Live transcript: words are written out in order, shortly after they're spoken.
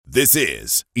This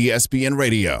is ESPN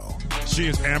Radio. She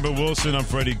is Amber Wilson. I'm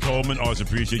Freddie Coleman. Always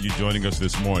appreciate you joining us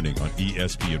this morning on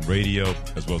ESPN Radio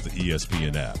as well as the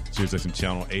ESPN app. SiriusXM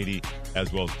Channel 80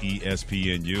 as well as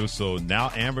ESPNU. So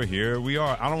now, Amber, here we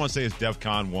are. I don't want to say it's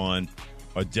DEFCON 1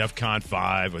 or DEFCON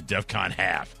 5 or DEFCON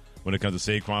half when it comes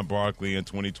to Saquon Barkley in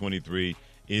 2023.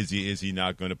 Is he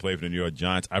not going to play for the New York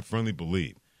Giants? I firmly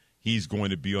believe he's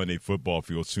going to be on a football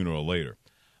field sooner or later.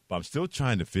 But I'm still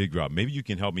trying to figure out, maybe you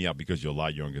can help me out because you're a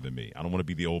lot younger than me. I don't want to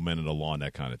be the old man in the lawn,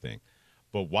 that kind of thing.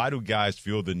 But why do guys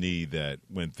feel the need that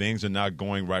when things are not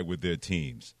going right with their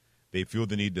teams, they feel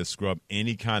the need to scrub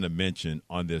any kind of mention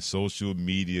on their social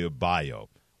media bio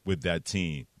with that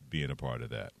team being a part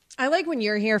of that? I like when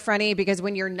you're here, Freddie, because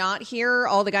when you're not here,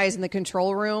 all the guys in the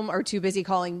control room are too busy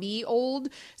calling me old.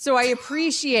 So I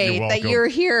appreciate that you're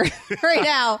here right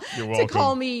now to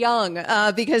call me young,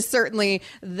 because certainly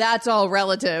that's all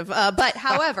relative. But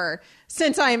however,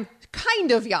 since I'm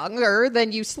kind of younger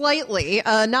than you slightly,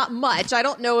 not much. I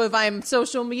don't know if I'm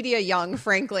social media young,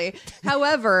 frankly.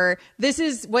 However, this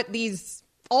is what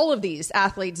all of these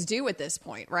athletes do at this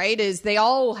point, right? Is they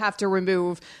all have to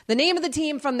remove the name of the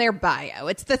team from their bio.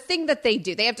 It's the thing that they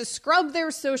do. They have to scrub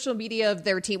their social media of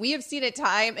their team. We have seen it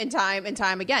time and time and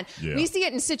time again. Yeah. We see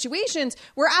it in situations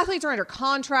where athletes are under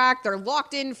contract. They're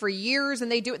locked in for years and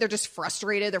they do it. They're just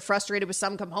frustrated. They're frustrated with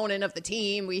some component of the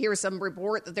team. We hear some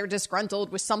report that they're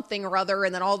disgruntled with something or other.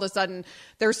 And then all of a sudden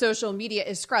their social media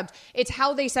is scrubbed. It's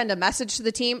how they send a message to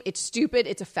the team. It's stupid.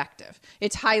 It's effective.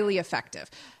 It's highly effective.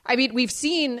 I mean, we've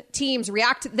seen teams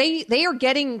react. They are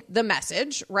getting the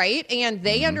message, right? And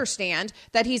they understand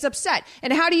that he's upset.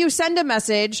 And how do you send a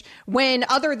message when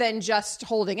other than just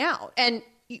holding out? And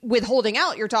with holding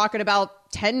out, you're talking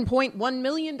about $10.1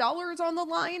 million on the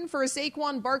line for a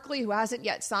Saquon Barkley who hasn't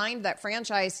yet signed that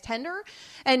franchise tender.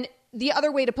 And the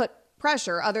other way to put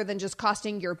pressure, other than just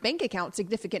costing your bank account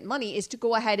significant money, is to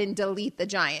go ahead and delete the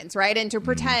Giants, right? And to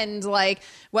pretend like,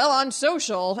 well, on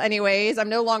social anyways, I'm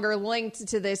no longer linked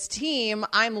to this team.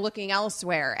 I'm looking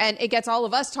elsewhere. And it gets all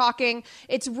of us talking.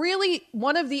 It's really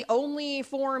one of the only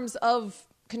forms of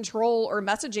control or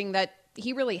messaging that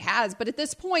he really has. But at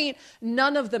this point,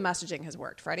 none of the messaging has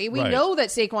worked, Freddie. We know that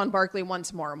Saquon Barkley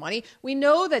wants more money. We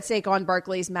know that Saquon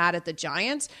Barkley's mad at the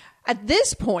Giants. At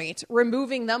this point,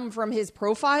 removing them from his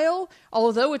profile,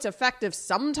 although it's effective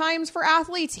sometimes for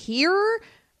athletes, here,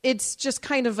 it's just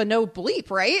kind of a no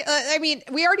bleep, right? I mean,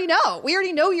 we already know. We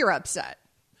already know you're upset.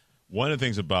 One of the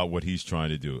things about what he's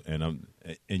trying to do, and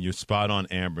you're spot on,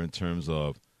 Amber, in terms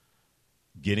of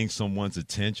getting someone's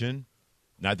attention.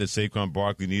 Not that Saquon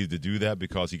Barkley needed to do that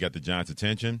because he got the Giants'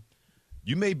 attention.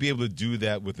 You may be able to do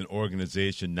that with an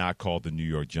organization not called the New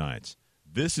York Giants.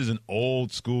 This is an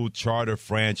old-school charter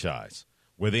franchise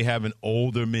where they have an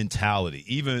older mentality,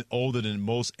 even older than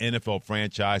most NFL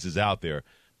franchises out there,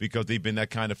 because they've been that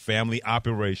kind of family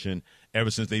operation ever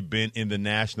since they've been in the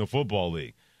National Football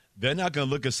League. They're not going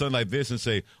to look at something like this and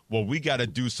say, well, we got to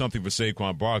do something for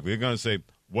Saquon Barkley. They're going to say,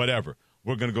 whatever.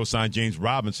 We're going to go sign James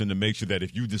Robinson to make sure that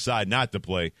if you decide not to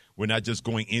play, we're not just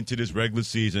going into this regular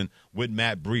season with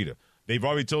Matt Breida. They've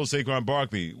already told Saquon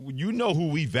Barkley, you know who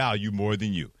we value more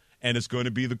than you, and it's going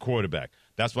to be the quarterback.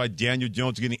 That's why Daniel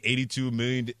Jones is getting $82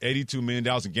 million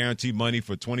in guaranteed money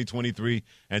for 2023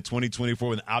 and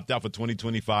 2024 and opt out for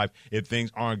 2025 if things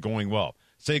aren't going well.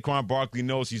 Saquon Barkley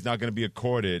knows he's not going to be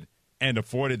accorded and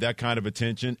afforded that kind of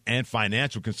attention and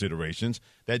financial considerations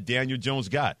that Daniel Jones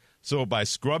got. So by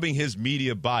scrubbing his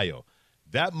media bio,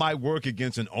 that might work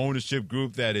against an ownership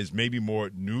group that is maybe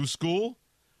more new school.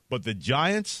 But the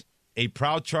Giants, a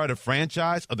proud charter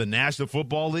franchise of the National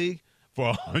Football League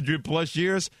for 100-plus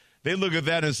years, they look at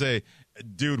that and say,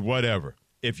 dude, whatever.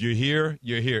 If you're here,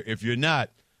 you're here. If you're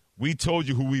not, we told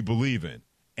you who we believe in,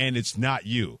 and it's not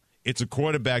you. It's a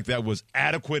quarterback that was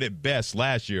adequate at best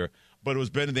last year, but it was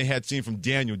better than they had seen from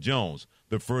Daniel Jones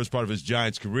the first part of his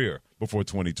Giants career before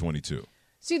 2022.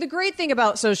 See, the great thing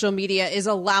about social media is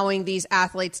allowing these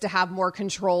athletes to have more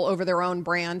control over their own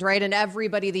brand, right? And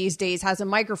everybody these days has a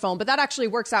microphone, but that actually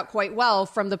works out quite well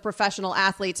from the professional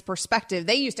athlete's perspective.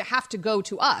 They used to have to go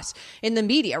to us in the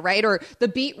media, right? Or the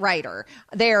beat writer.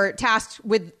 They're tasked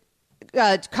with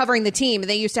covering the team.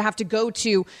 They used to have to go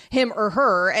to him or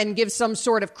her and give some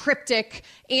sort of cryptic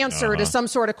answer to some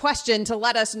sort of question to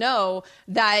let us know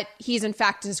that he's in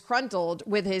fact disgruntled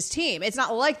with his team. It's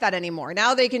not like that anymore.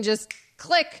 Now they can just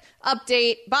click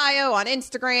update bio on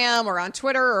Instagram or on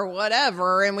Twitter or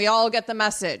whatever, and we all get the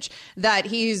message that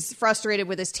he's frustrated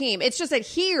with his team. It's just that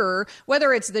here,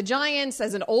 whether it's the Giants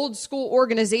as an old school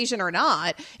organization or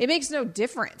not, it makes no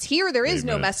difference. Here, there is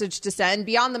no message to send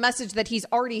beyond the message that he's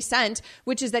already sent,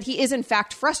 which is that he is in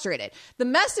fact frustrated. The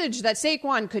message that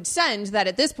Saquon could send that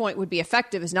at this point would be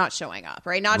effective is not showing up,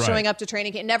 right? Not showing up to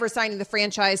training camp, never signing the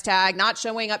franchise tag, not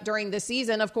showing up during the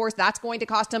season. Of course, that's going to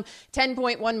cost him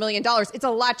 $10.1 million. It's a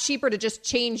lot cheaper to just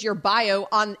change your bio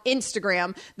on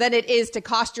Instagram than it is to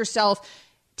cost yourself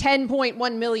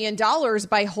 $10.1 million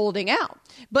by holding out.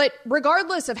 But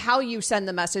regardless of how you send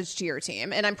the message to your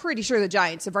team, and I'm pretty sure the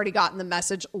Giants have already gotten the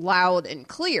message loud and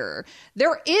clear,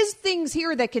 there is things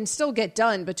here that can still get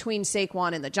done between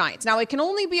Saquon and the Giants. Now, it can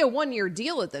only be a one-year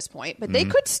deal at this point, but they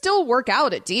could still work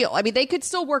out a deal. I mean, they could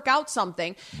still work out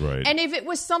something. Right. And if it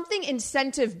was something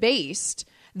incentive-based,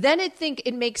 then I think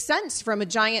it makes sense from a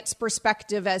Giants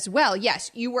perspective as well. Yes,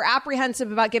 you were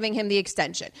apprehensive about giving him the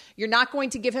extension. You're not going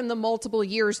to give him the multiple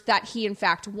years that he in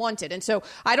fact wanted. And so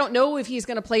I don't know if he's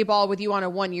going to play ball with you on a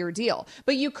one-year deal,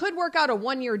 but you could work out a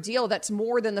one-year deal that's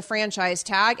more than the franchise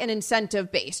tag and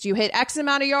incentive based. You hit X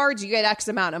amount of yards, you get X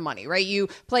amount of money, right? You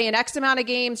play in X amount of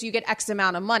games, you get X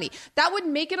amount of money. That would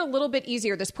make it a little bit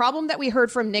easier. This problem that we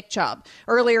heard from Nick Chubb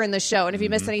earlier in the show, and if you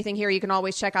missed anything here, you can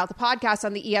always check out the podcast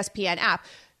on the ESPN app.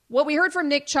 What we heard from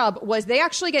Nick Chubb was they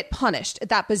actually get punished at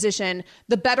that position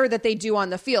the better that they do on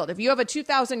the field. If you have a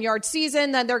 2,000-yard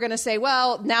season, then they're going to say,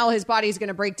 well, now his body's going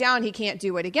to break down. He can't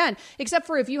do it again. Except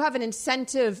for if you have an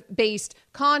incentive-based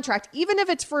contract, even if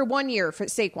it's for 1 year for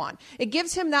Saquon, it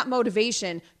gives him that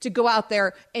motivation to go out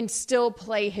there and still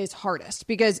play his hardest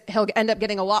because he'll end up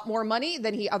getting a lot more money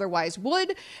than he otherwise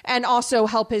would and also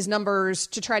help his numbers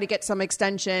to try to get some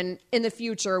extension in the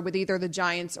future with either the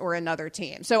Giants or another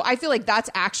team. So I feel like that's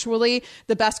actually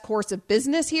the best course of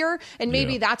business here. And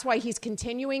maybe that's why he's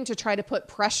continuing to try to put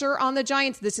pressure on the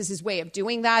Giants. This is his way of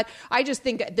doing that. I just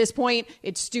think at this point,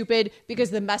 it's stupid because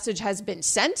the message has been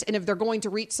sent. And if they're going to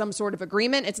reach some sort of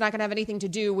agreement, it's not going to have anything to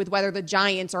do with whether the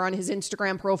Giants are on his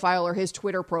Instagram profile or his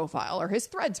Twitter profile or his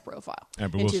Threads profile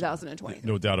in 2020.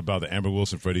 No doubt about it. Amber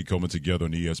Wilson, Freddie Coleman together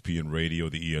on ESPN Radio,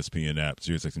 the ESPN app,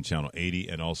 SiriusXM Channel 80,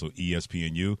 and also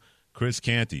ESPNU. Chris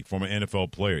Canty, former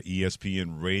NFL player,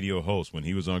 ESPN radio host when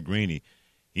he was on Greeny.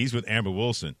 He's with Amber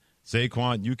Wilson.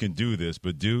 Saquon, you can do this,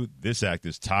 but dude, this act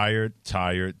is tired.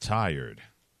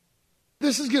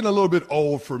 This is getting a little bit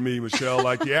old for me, Michelle.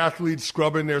 Like the athletes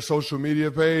scrubbing their social media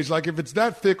page. Like if it's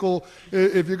that fickle,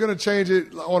 if you're going to change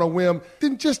it on a whim,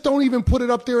 then just don't even put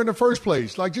it up there in the first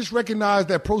place. Like just recognize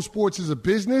that pro sports is a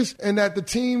business and that the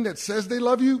team that says they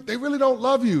love you, they really don't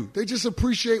love you. They just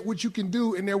appreciate what you can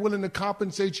do and they're willing to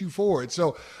compensate you for it.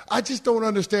 So I just don't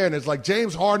understand. It's like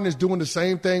James Harden is doing the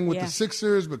same thing with the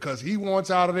Sixers because he wants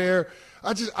out of there.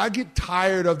 I get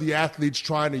tired of the athletes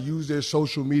trying to use their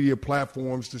social media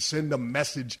platforms to send a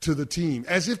message to the team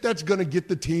as if that's going to get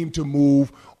the team to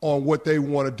move on what they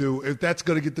want to do, if that's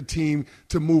going to get the team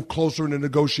to move closer in the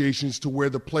negotiations to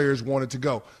where the players want it to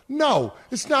go. No,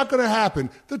 it's not going to happen.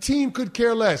 The team could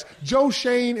care less. Joe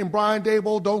Shane and Brian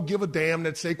Daboll don't give a damn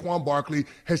that Saquon Barkley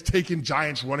has taken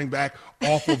Giants running back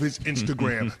off of his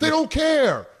Instagram. They don't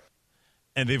care.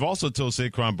 And they've also told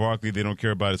Saquon Barkley they don't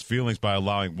care about his feelings by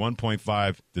allowing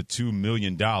 $1.5 to $2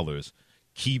 million,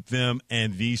 keep them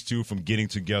and these two from getting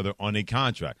together on a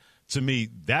contract. To me,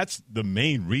 that's the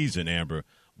main reason, Amber,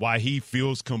 why he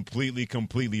feels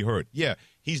completely hurt. Yeah,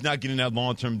 he's not getting that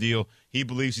long-term deal. He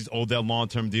believes he's owed that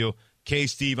long-term deal.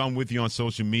 Steve, I'm with you on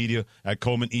social media at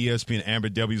Coleman, ESPN, Amber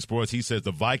W Sports. He says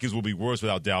the Vikings will be worse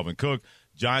without Dalvin Cook.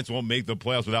 Giants won't make the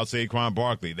playoffs without Saquon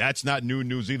Barkley. That's not new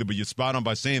news either, but you're spot on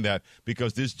by saying that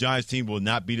because this Giants team will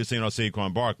not be the same without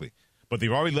Saquon Barkley. But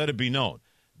they've already let it be known.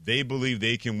 They believe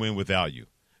they can win without you.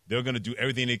 They're going to do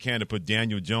everything they can to put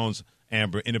Daniel Jones,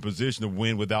 Amber, in a position to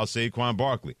win without Saquon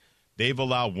Barkley. They've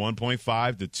allowed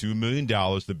 $1.5 to $2 million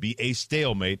to be a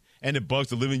stalemate, and it bugs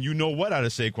the living you-know-what out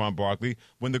of Saquon Barkley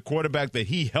when the quarterback that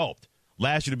he helped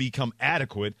last year to become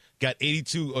adequate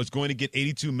is going to get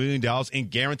 $82 million in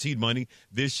guaranteed money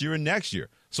this year and next year.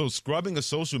 So scrubbing a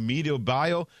social media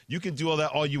bio, you can do all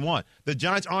that all you want. The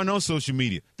Giants aren't on social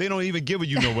media. They don't even give a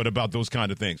you-know-what about those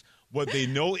kind of things. What they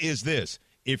know is this.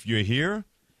 If you're here,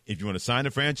 if you want to sign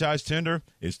a franchise tender,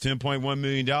 it's $10.1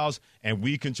 million, and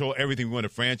we control everything. We want to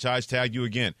franchise tag you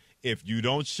again. If you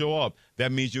don't show up,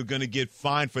 that means you're going to get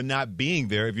fined for not being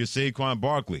there if you're Saquon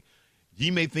Barkley. He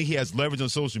may think he has leverage on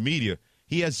social media.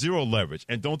 He has zero leverage.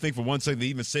 And don't think for one second that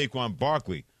even Saquon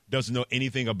Barkley doesn't know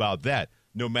anything about that.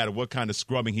 no matter what kind of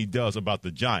scrubbing he does about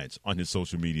the Giants on his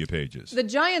social media pages. The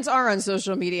Giants are on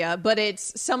social media, but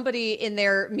it's somebody in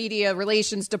their media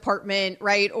relations department,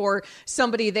 right? Or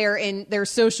somebody there in their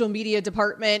social media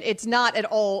department. It's not at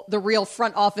all the real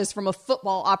front office from a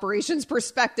football operations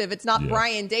perspective. It's not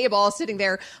Brian Daboll sitting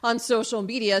there on social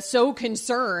media so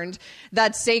concerned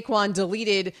that Saquon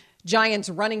deleted Giants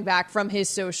running back from his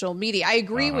social media. I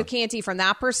agree with Canty from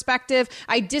that perspective.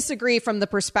 I disagree from the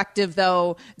perspective,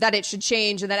 though, that it should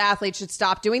change and that athletes should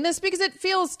stop doing this, because it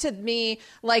feels to me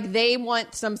like they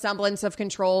want some semblance of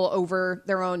control over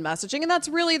their own messaging, and that's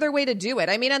really their way to do it.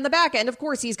 I mean, on the back end, of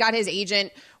course, he's got his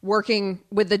agent working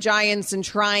with the Giants and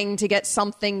trying to get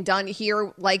something done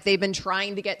here, like they've been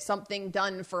trying to get something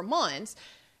done for months.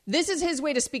 This is his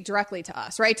way to speak directly to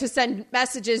us, right? To send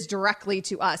messages directly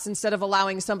to us instead of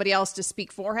allowing somebody else to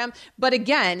speak for him. But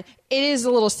again, it is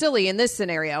a little silly in this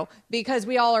scenario because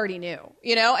we all already knew,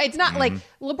 it's not like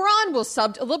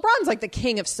LeBron's like the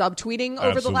king of subtweeting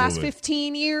over the last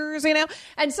 15 years,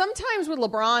 and sometimes with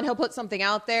LeBron, he'll put something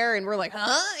out there and we're like,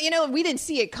 we didn't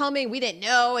see it coming. We didn't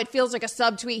know. It feels like a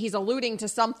subtweet. He's alluding to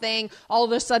something. All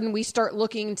of a sudden we start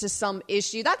looking into some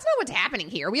issue. That's not what's happening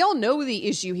here. We all know the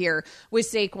issue here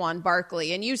with Saquon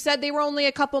Barkley. And you said they were only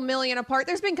a couple million apart.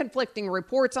 There's been conflicting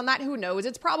reports on that. Who knows?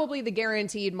 It's probably the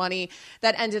guaranteed money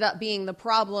that ended up being the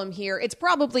problem here. It's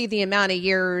probably the amount of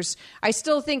years. I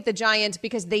still think the Giants,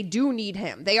 because they do need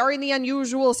him. They are in the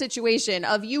unusual situation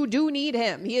of you do need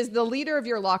him. He is the leader of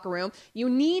your locker room. You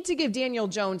need to give Daniel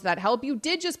Jones that help. You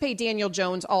did just pay Daniel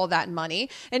Jones all that money.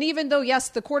 And even though, yes,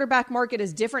 the quarterback market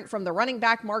is different from the running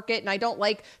back market, and I don't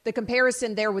like the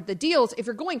comparison there with the deals, if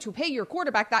you're going to pay your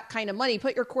quarterback that kind of money,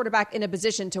 put your quarterback in a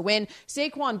position to win.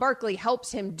 Saquon Barkley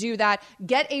helps him do that.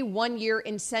 Get a 1-year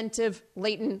incentive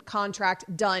latent contract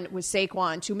done with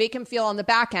Saquon to make him feel on the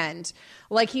back end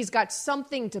like he's got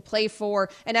something to play for.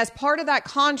 And as part of that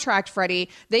contract, Freddie,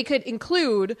 they could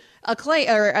include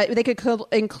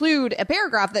include a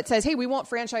paragraph that says, hey, we won't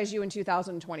franchise you in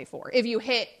 2024 if you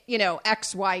hit,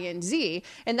 X, Y, and Z.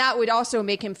 And that would also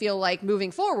make him feel like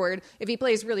moving forward, if he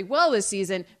plays really well this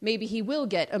season, maybe he will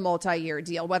get a multi-year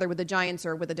deal, whether with the Giants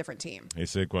or with a different team. Hey,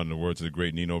 Saquon, in the words of the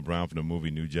great Nino Brown from the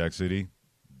movie New Jack City,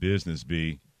 business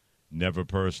be never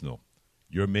personal.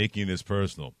 You're making this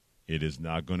personal. It is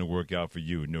not going to work out for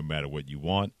you no matter what you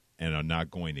want and are not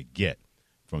going to get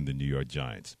from the New York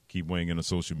Giants. Keep weighing in on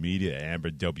social media at Amber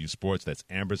W Sports. That's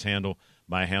Amber's handle.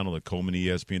 My handle at Coleman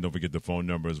ESPN. Don't forget the phone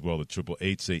number as well at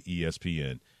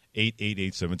 888-SAY-ESPN,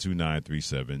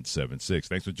 888-729-3776.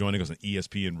 Thanks for joining us on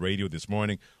ESPN Radio this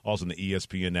morning. Also on the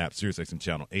ESPN app, SiriusXM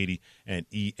Channel 80, and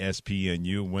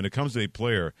ESPNU. When it comes to a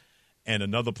player and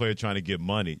another player trying to get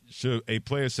money, should a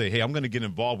player say, hey, I'm going to get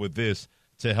involved with this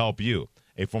to help you?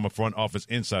 A former front office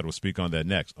insider will speak on that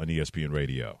next on ESPN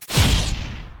Radio.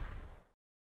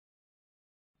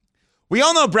 We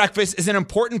all know breakfast is an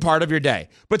important part of your day,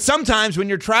 but sometimes when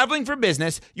you're traveling for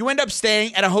business, you end up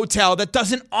staying at a hotel that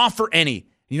doesn't offer any.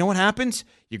 You know what happens?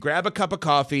 You grab a cup of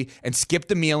coffee and skip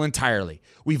the meal entirely.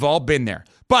 We've all been there.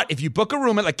 But if you book a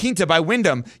room at La Quinta by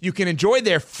Wyndham, you can enjoy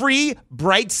their free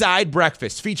Bright Side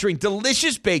breakfast featuring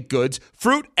delicious baked goods,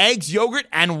 fruit, eggs, yogurt,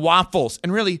 and waffles.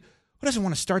 And really, who doesn't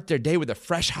want to start their day with a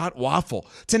fresh, hot waffle?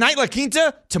 Tonight, La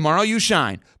Quinta, tomorrow you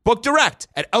shine. Book direct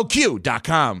at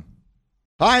LQ.com.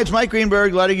 Hi, it's Mike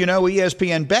Greenberg letting you know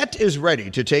ESPN Bet is ready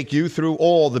to take you through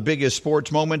all the biggest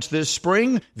sports moments this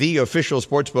spring. The official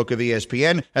sportsbook of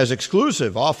ESPN has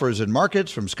exclusive offers and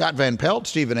markets from Scott Van Pelt,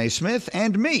 Stephen A. Smith,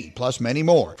 and me, plus many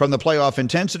more. From the playoff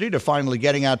intensity to finally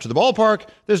getting out to the ballpark,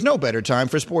 there's no better time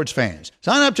for sports fans.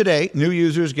 Sign up today. New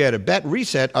users get a bet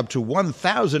reset up to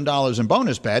 $1,000 in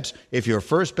bonus bets if your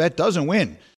first bet doesn't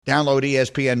win. Download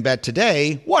ESPN Bet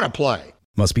today. What a play.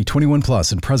 Must be 21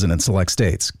 plus and present in select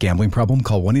states. Gambling problem?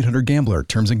 Call 1-800-GAMBLER.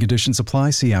 Terms and conditions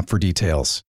apply. See app for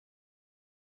details.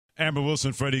 Amber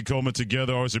Wilson, Freddie Coleman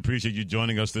together. Always appreciate you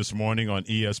joining us this morning on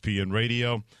ESPN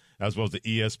Radio, as well as the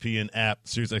ESPN app,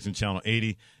 SiriusXM Channel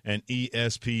 80, and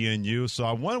ESPNU. So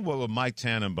I wonder what with Mike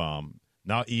Tannenbaum,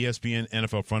 now ESPN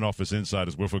NFL front office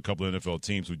insiders, work for a couple of NFL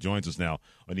teams, who joins us now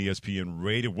on ESPN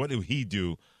Radio. What did he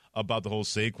do about the whole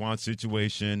Saquon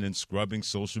situation and scrubbing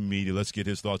social media? Let's get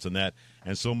his thoughts on that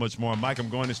and so much more. Mike, I'm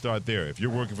going to start there. If you're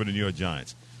working for the New York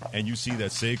Giants and you see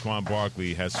that Saquon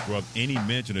Barkley has scrubbed any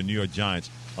mention of the New York Giants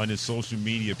on his social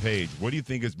media page, what do you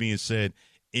think is being said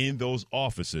in those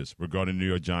offices regarding the New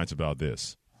York Giants about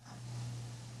this?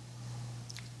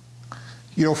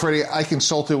 Freddie, I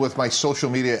consulted with my social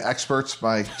media experts,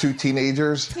 my 2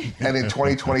 teenagers, and in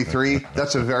 2023,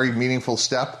 that's a very meaningful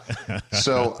step.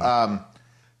 So,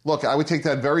 look, I would take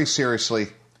that very seriously.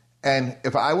 And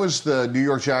if I was the New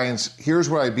York Giants, here's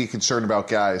what I'd be concerned about,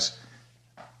 guys.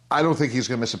 I don't think he's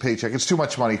going to miss a paycheck. It's too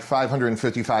much money,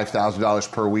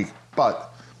 $555,000 per week.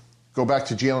 But go back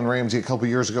to Jalen Ramsey a couple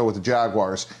years ago with the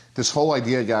Jaguars. This whole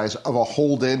idea, guys, of a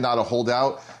hold-in, not a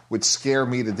holdout, would scare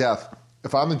me to death.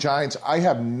 If I'm the Giants, I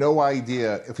have no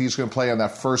idea if he's going to play on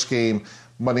that first game,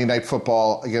 Monday Night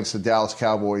Football, against the Dallas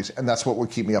Cowboys, and that's what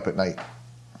would keep me up at night.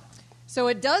 So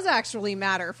it does actually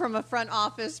matter from a front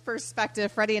office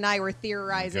perspective. Freddie and I were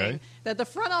theorizing that the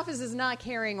front office is not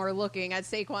caring or looking at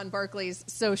Saquon Barkley's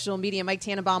social media. Mike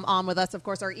Tannenbaum on with us, of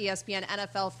course, our ESPN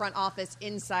NFL front office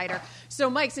insider. So,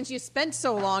 Mike, since you spent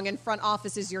so long in front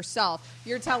offices yourself,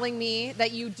 you're telling me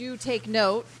that you do take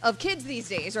note of kids these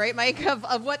days, right, Mike,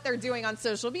 of what they're doing on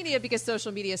social media because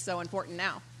social media is so important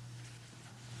now.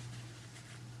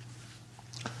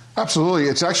 Absolutely.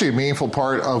 It's actually a meaningful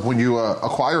part of when you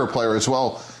acquire a player as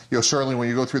well. Certainly when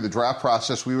you go through the draft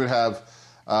process, we would have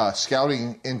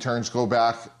scouting interns go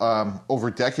back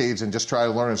over decades and just try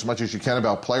to learn as much as you can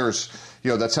about players.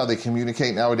 That's how they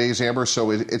communicate nowadays, Amber.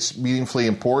 So it's meaningfully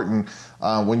important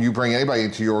when you bring anybody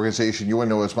into your organization, you want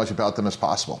to know as much about them as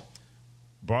possible.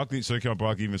 Saquon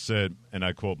Barkley even said, and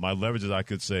I quote, "My leverage is I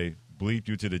could say, bleep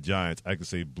you to the Giants. I could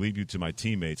say, bleep you to my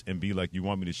teammates and be like, you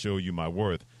want me to show you my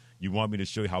worth. You want me to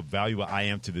show you how valuable I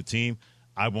am to the team.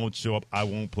 I won't show up. I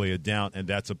won't play it down, and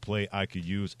that's a play I could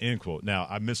use," end quote. Now,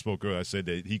 I misspoke earlier. I said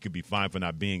that he could be fined for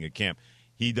not being at camp.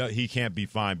 He can't be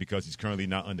fined because he's currently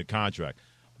not under contract.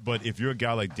 But if you're a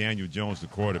guy like Daniel Jones, the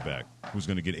quarterback, who's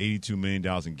going to get $82 million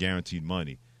in guaranteed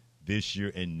money this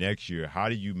year and next year, how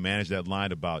do you manage that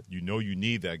line about you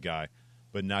need that guy,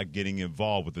 but not getting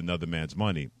involved with another man's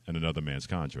money and another man's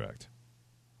contract?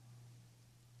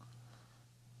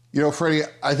 Freddie,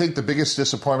 I think the biggest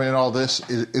disappointment in all this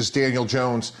is Daniel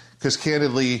Jones, because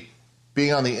candidly,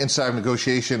 being on the inside of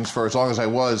negotiations for as long as I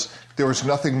was, there was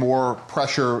nothing more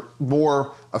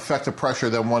effective pressure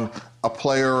than when a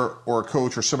player or a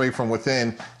coach or somebody from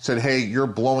within said, "Hey, you're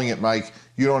blowing it, Mike.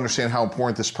 You don't understand how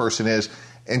important this person is."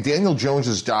 And Daniel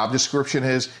Jones's job description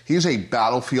is he's a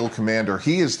battlefield commander.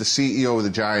 He is the CEO of the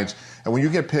Giants. And when you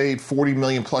get paid $40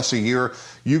 million plus a year,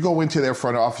 you go into their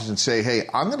front office and say, "Hey,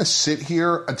 I'm going to sit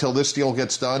here until this deal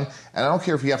gets done. And I don't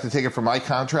care if you have to take it from my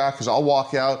contract, because I'll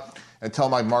walk out and tell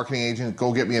my marketing agent,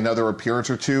 go get me another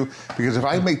appearance or two. Because if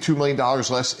I make $2 million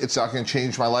less, it's not going to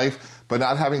change my life." But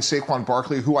not having Saquon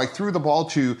Barkley, who I threw the ball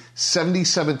to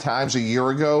 77 times a year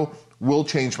ago, will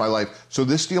change my life. So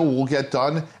this deal will get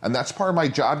done, and that's part of my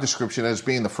job description as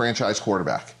being the franchise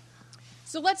quarterback.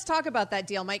 So let's talk about that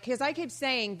deal, Mike, because I keep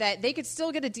saying that they could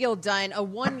still get a deal done, a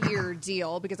one-year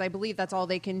deal, because I believe that's all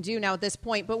they can do now at this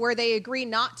point, but where they agree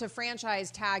not to franchise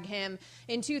tag him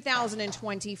in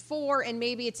 2024, and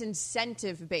maybe it's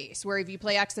incentive-based, where if you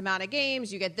play X amount of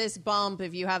games, you get this bump.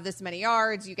 If you have this many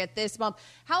yards, you get this bump.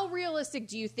 How realistic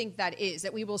do you think that is,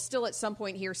 that we will still at some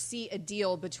point here see a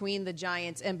deal between the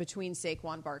Giants and between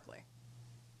Saquon Barkley?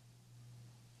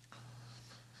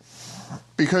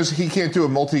 Because he can't do a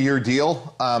multi-year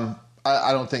deal,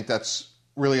 I don't think that's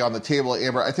really on the table,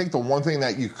 Amber. I think the one thing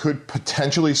that you could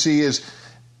potentially see is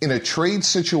in a trade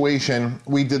situation,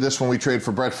 we did this when we traded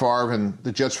for Brett Favre, and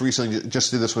the Jets recently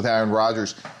just did this with Aaron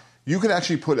Rodgers. You could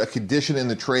actually put a condition in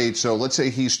the trade. So let's say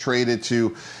he's traded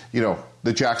to,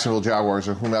 the Jacksonville Jaguars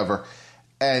or whomever.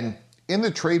 And in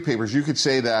the trade papers, you could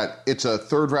say that it's a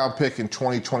third-round pick in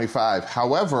 2025.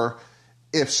 However,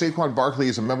 if Saquon Barkley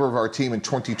is a member of our team in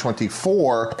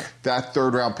 2024, that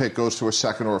third-round pick goes to a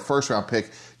second or a first-round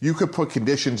pick. You could put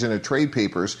conditions in the trade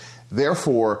papers.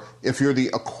 Therefore, if you're the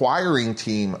acquiring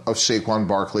team of Saquon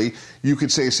Barkley, you could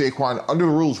say, Saquon, under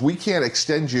the rules, we can't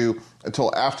extend you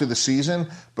until after the season,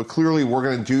 but clearly we're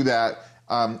going to do that.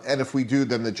 And if we do,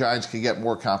 then the Giants can get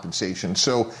more compensation.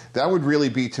 So that would really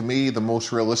be, to me, the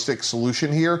most realistic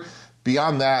solution here.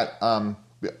 Beyond that,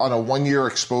 on a one-year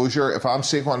exposure, if I'm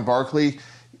Saquon Barkley,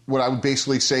 what I would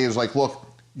basically say is look,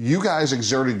 you guys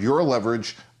exerted your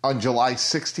leverage on July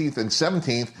 16th and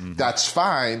 17th. Mm-hmm. That's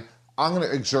fine. I'm going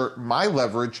to exert my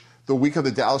leverage the week of the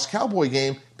Dallas Cowboy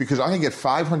game because I'm going to get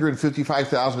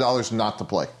 $555,000 not to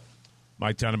play.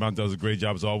 Mike Tannenbaum does a great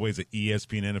job, as always, at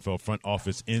ESPN NFL Front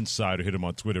Office Insider. Hit him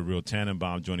on Twitter, Real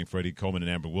Tannenbaum, joining Freddie Coleman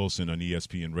and Amber Wilson on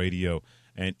ESPN Radio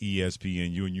and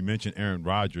ESPNU. And you mentioned Aaron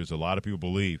Rodgers. A lot of people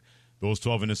believe those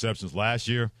 12 interceptions last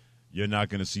year, you're not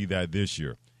going to see that this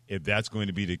year. If that's going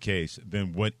to be the case,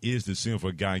 then what is the ceiling for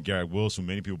a guy, Garrett Wilson,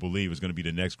 many people believe is going to be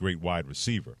the next great wide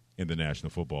receiver in the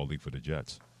National Football League for the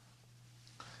Jets?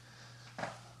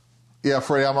 Yeah,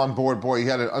 Freddie, I'm on board. Boy, he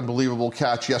had an unbelievable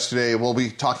catch yesterday. We'll be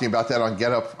talking about that on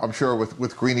Get Up, I'm sure,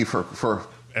 with Greeny for the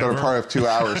better part of 2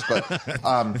 hours.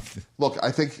 But look, I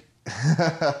think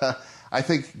I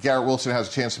think Garrett Wilson has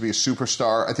a chance to be a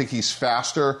superstar. I think he's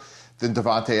faster than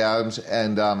Devontae Adams,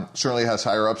 and certainly has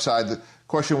higher upside. The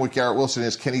question with Garrett Wilson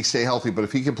is, can he stay healthy? But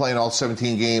if he can play in all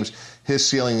 17 games, his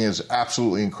ceiling is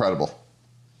absolutely incredible.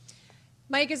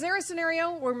 Mike, is there a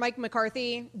scenario where Mike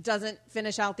McCarthy doesn't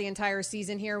finish out the entire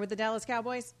season here with the Dallas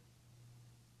Cowboys?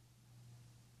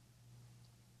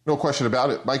 No question about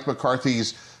it. Mike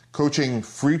McCarthy's coaching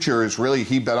future is really,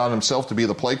 he bet on himself to be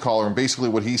the play caller. And basically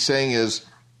what he's saying is,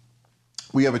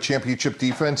 we have a championship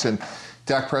defense, and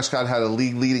Dak Prescott had a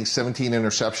league-leading 17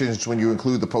 interceptions when you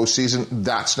include the postseason.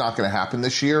 That's not going to happen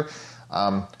this year.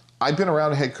 I've been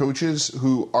around head coaches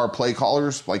who are play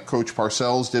callers, like Coach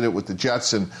Parcells did it with the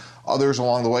Jets and others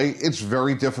along the way. It's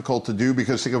very difficult to do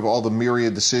because think of all the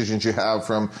myriad decisions you have,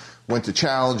 from when to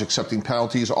challenge, accepting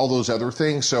penalties, all those other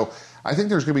things. So I think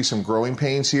there's going to be some growing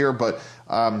pains here, but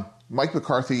Mike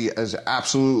McCarthy has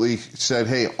absolutely said,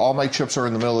 hey, all my chips are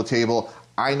in the middle of the table.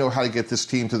 I know how to get this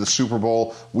team to the Super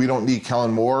Bowl. We don't need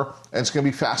Kellen Moore. And it's going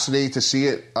to be fascinating to see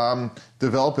it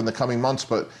develop in the coming months,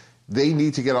 but they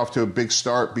need to get off to a big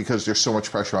start because there's so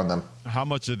much pressure on them. How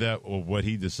much of that, or what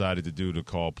he decided to do to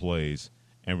call plays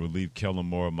and relieve Kellen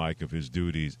Moore, Mike, of his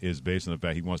duties, is based on the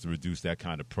fact he wants to reduce that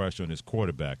kind of pressure on his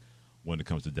quarterback when it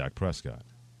comes to Dak Prescott?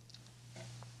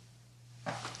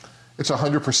 It's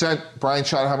 100%. Brian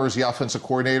Schottenheimer is the offensive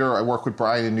coordinator. I work with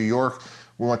Brian in New York.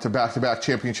 We went to back-to-back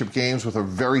championship games with a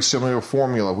very similar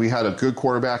formula. We had a good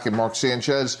quarterback in Mark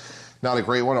Sanchez, not a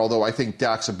great one, although I think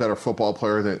Dak's a better football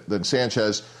player than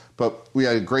Sanchez. But we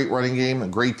had a great running game, a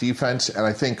great defense, and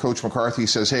I think Coach McCarthy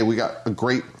says, hey, we got a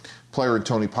great player in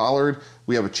Tony Pollard.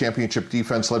 We have a championship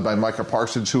defense led by Micah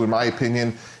Parsons, who, in my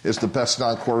opinion, is the best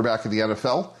non-quarterback in the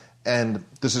NFL. And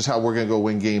this is how we're going to go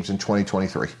win games in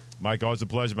 2023. Mike, always a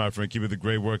pleasure, my friend. Keep up the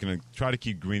great work, and try to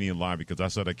keep Greeny in line, because I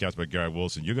saw that catch by Garrett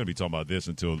Wilson. You're going to be talking about this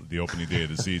until the opening day of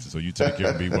the season, so you take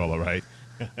care of me well, all right?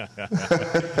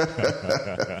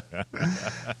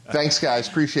 Thanks, guys.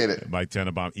 Appreciate it. Mike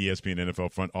Tannenbaum, ESPN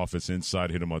NFL Front Office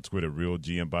Insider. Hit him on Twitter, Real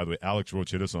GM. By the way, Alex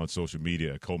Roach hit us on social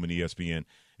media at Coleman ESPN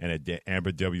and at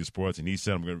Amber W Sports, and he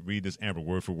said, I'm going to read this, Amber,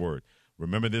 word for word.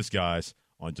 Remember this, guys.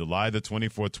 On July the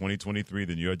 24th, 2023,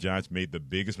 the New York Giants made the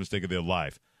biggest mistake of their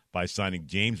life by signing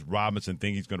James Robinson,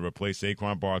 thinking he's going to replace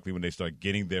Saquon Barkley when they start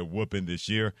getting their whooping this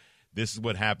year. This is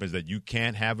what happens, that you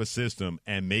can't have a system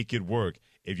and make it work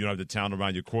if you don't have the talent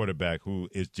around your quarterback, who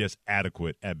is just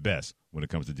adequate at best when it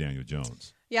comes to Daniel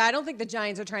Jones. Yeah, I don't think the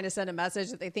Giants are trying to send a message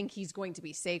that they think he's going to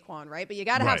be Saquon, right? But you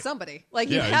got to have somebody.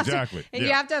 You have exactly.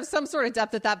 You have to have some sort of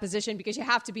depth at that position, because you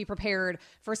have to be prepared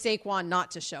for Saquon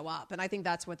not to show up. And I think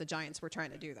that's what the Giants were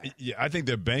trying to do there. Yeah, I think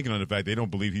they're banking on the fact they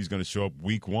don't believe he's going to show up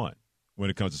week one when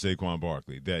it comes to Saquon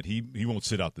Barkley, that he won't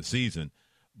sit out the season.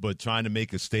 But trying to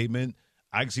make a statement,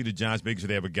 I can see the Giants making sure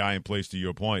they have a guy in place, to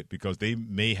your point, because they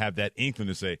may have that inkling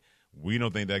to say, we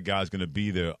don't think that guy's going to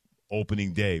be there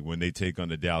opening day when they take on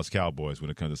the Dallas Cowboys when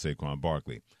it comes to Saquon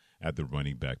Barkley at the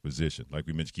running back position. Like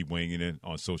we mentioned, keep weighing in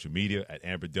on social media at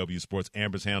Amber W Sports.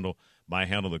 Amber's handle, my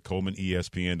handle at Coleman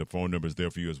ESPN. The phone number is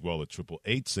there for you as well at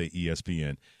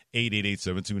 888-SAY-ESPN,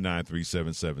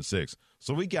 888-729-3776.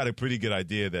 So we got a pretty good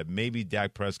idea that maybe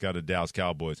Dak Prescott of the Dallas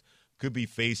Cowboys could be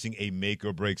facing a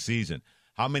make-or-break season.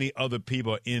 How many other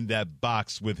people are in that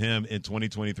box with him in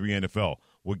 2023 NFL?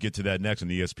 We'll get to that next on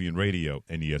ESPN Radio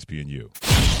and ESPNU.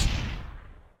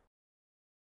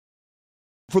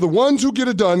 For the ones who get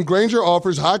it done, Grainger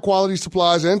offers high-quality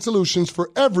supplies and solutions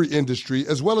for every industry,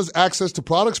 as well as access to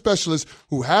product specialists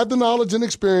who have the knowledge and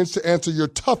experience to answer your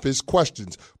toughest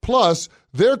questions. Plus,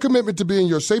 their commitment to being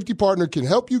your safety partner can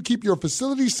help you keep your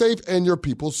facility safe and your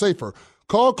people safer.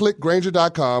 Call, click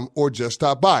Grainger.com, or just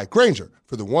stop by. Grainger,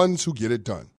 for the ones who get it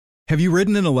done. Have you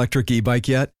ridden an electric e-bike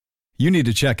yet? You need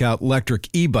to check out Electric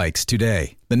E-Bikes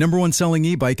today, the #1 selling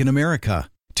e-bike in America.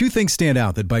 Two things stand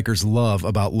out that bikers love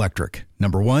about Electric.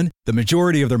 Number one, the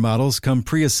majority of their models come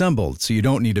pre-assembled, so you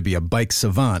don't need to be a bike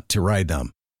savant to ride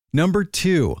them. Number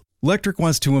two, Electric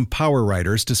wants to empower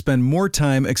riders to spend more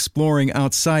time exploring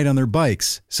outside on their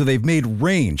bikes, so they've made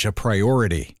range a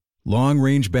priority.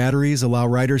 Long-range batteries allow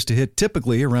riders to hit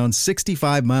typically around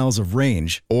 65 miles of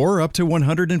range, or up to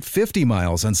 150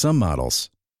 miles on some models.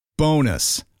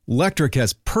 Bonus, Electric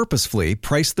has purposefully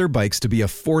priced their bikes to be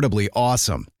affordably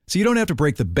awesome, so you don't have to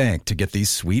break the bank to get these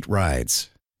sweet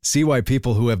rides. See why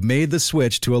people who have made the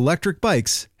switch to electric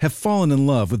bikes have fallen in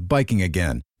love with biking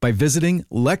again by visiting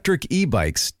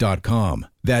lectricebikes.com.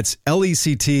 That's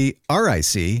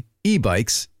LECTRIC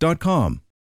ebikes.com.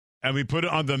 And we put it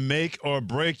on the make or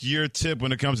break year tip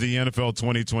when it comes to the NFL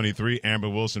 2023. Amber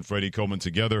Wilson, Freddie Coleman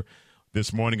together.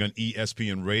 this morning on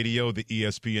ESPN Radio, the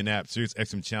ESPN app, Sirius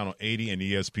XM Channel 80, and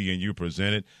ESPNU,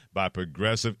 presented by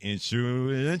Progressive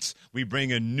Insurance. We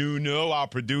bring in Nuno, our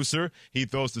producer. He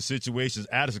throws the situations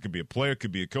at us. It could be a player,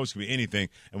 could be a coach, could be anything,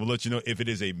 and we'll let you know if it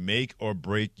is a make or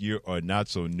break year or not.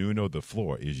 So, Nuno, the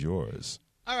floor is yours.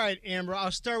 All right, Amber,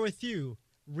 I'll start with you.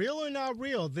 Real or not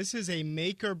real, this is a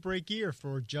make or break year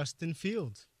for Justin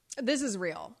Fields. This is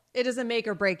real. It is a make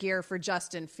or break year for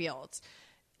Justin Fields.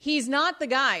 He's not the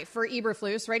guy for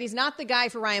Eberflus, right? He's not the guy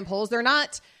for Ryan Poles.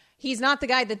 He's not the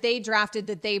guy that they drafted,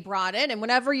 that they brought in. And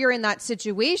whenever you're in that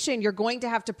situation, you're going to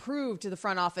have to prove to the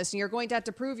front office and you're going to have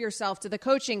to prove yourself to the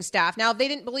coaching staff. Now, if they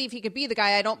didn't believe he could be the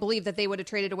guy, I don't believe that they would have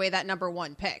traded away that number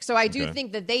one pick. So I do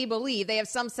think that they have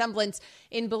some semblance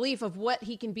in belief of what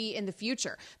he can be in the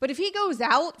future. But if he goes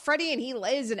out, Freddie, and he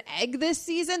lays an egg this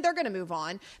season, they're going to move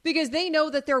on because they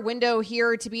know that their window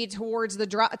here to be towards the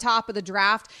top of the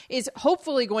draft is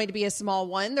hopefully going to be a small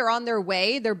one. They're on their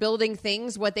way. They're building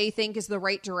things, what they think is the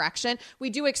right direction. We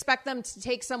do expect them to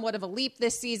take somewhat of a leap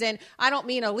this season. I don't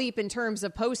mean a leap in terms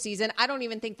of postseason. I don't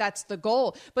even think that's the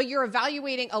goal. But you're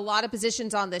evaluating a lot of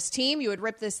positions on this team. You would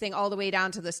rip this thing all the way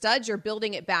down to the studs. You're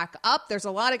building it back up. There's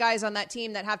a lot of guys on that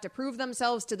team that have to prove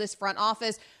themselves to this front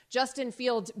office. Justin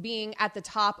Fields being at the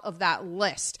top of that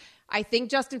list. I think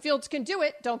Justin Fields can do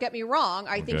it. Don't get me wrong.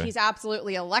 I think he's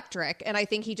absolutely electric. And I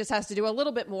think he just has to do a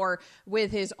little bit more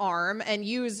with his arm and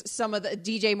use some of the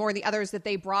DJ Moore and the others that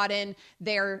they brought in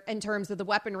there in terms of the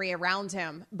weaponry around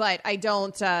him. But I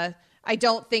don't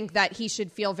think that he should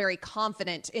feel very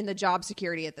confident in the job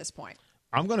security at this point.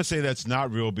 I'm going to say that's not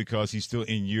real because he's still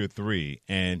in year 3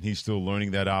 and he's still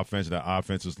learning that offense. That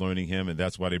offense is learning him, and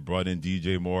that's why they brought in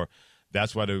DJ Moore.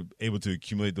 That's why they're able to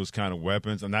accumulate those kind of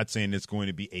weapons. I'm not saying it's going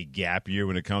to be a gap year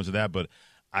when it comes to that, but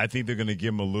I think they're going to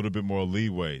give him a little bit more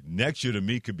leeway. Next year, to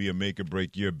me, could be a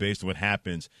make-or-break year based on what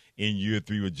happens in year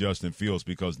 3 with Justin Fields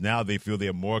because now they feel they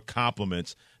have more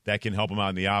complements that can help him out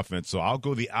in the offense. So I'll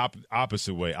go the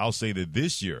opposite way. I'll say that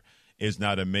this year is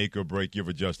not a make-or-break year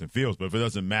for Justin Fields, but if it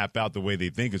doesn't map out the way they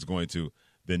think it's going to,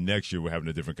 then next year we're having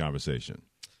a different conversation.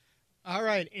 All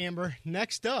right, Amber.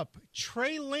 Next up,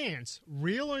 Trey Lance.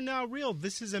 Real or not real,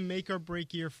 this is a make or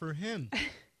break year for him.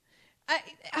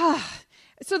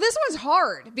 So this one's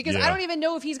hard because I don't even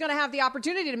know if he's going to have the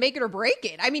opportunity to make it or break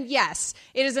it. I mean, yes,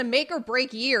 it is a make or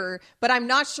break year, but I'm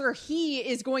not sure he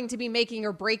is going to be making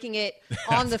or breaking it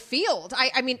on the field.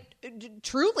 I mean,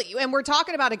 truly. And we're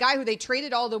talking about a guy who they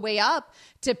traded all the way up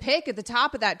to pick at the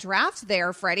top of that draft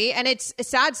there, Freddie. And it's a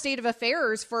sad state of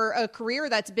affairs for a career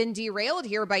that's been derailed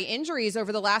here by injuries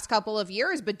over the last couple of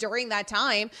years. But during that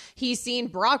time, he's seen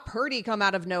Brock Purdy come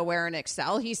out of nowhere and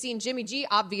excel. He's seen Jimmy G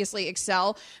obviously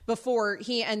excel before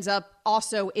he ends up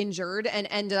also injured and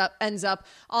ends up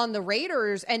on the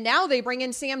Raiders. And now they bring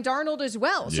in Sam Darnold as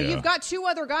well. So you've got 2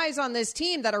 other guys on this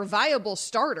team that are viable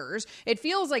starters. It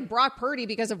feels like Brock Purdy,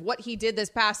 because of what he did this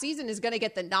past season, is going to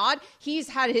get the nod. He's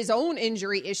had his own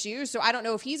injury issues, so I don't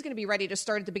know if he's going to be ready to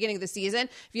start at the beginning of the season.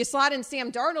 If you slot in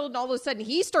Sam Darnold and all of a sudden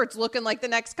he starts looking like the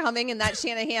next coming in that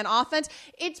Shanahan offense,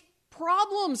 it's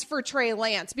problems for Trey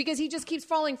Lance because he just keeps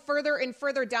falling further and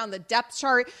further down the depth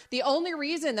chart. The only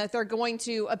reason that they're going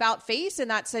to about face in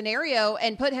that scenario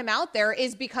and put him out there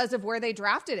is because of where they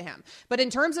drafted him. But in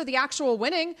terms of the actual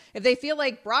winning, if they feel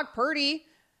like Brock Purdy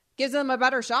gives them a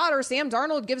better shot or Sam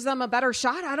Darnold gives them a better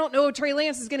shot, I don't know if Trey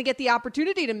Lance is going to get the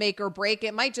opportunity to make or break.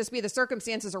 It might just be the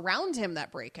circumstances around him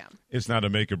that break him. It's not a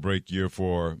make or break year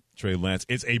for Trey Lance.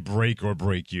 It's a break or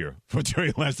break year for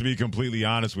Trey Lance, to be completely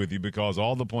honest with you, because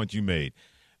all the points you made,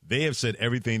 they have said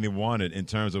everything they wanted in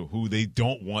terms of who they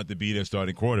don't want to be their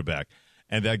starting quarterback.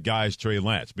 And that guy is Trey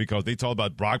Lance, because they talk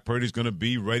about Brock Purdy's going to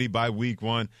be ready by week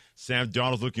 1. Sam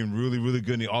Darnold's looking really, really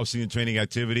good in the offseason training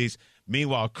activities.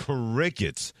 Meanwhile,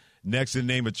 crickets next to the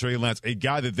name of Trey Lance, a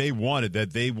guy that they wanted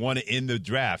in the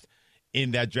draft,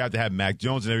 in that draft to have Mac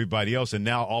Jones and everybody else, and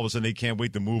now all of a sudden they can't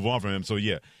wait to move on from him. So,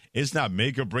 yeah, it's not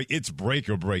make or break. It's break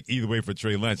or break either way for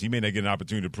Trey Lance. He may not get an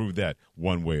opportunity to prove that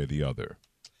one way or the other.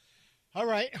 All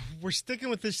right, we're sticking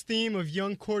with this theme of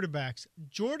young quarterbacks.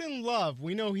 Jordan Love,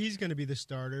 we know he's going to be the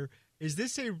starter. Is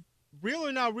this a real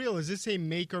or not real? Is this a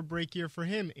make or break year for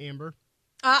him, Amber?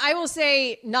 I will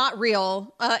say not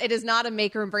real. It is not a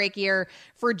make or break year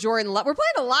for Jordan Love. We're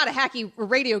playing a lot of hacky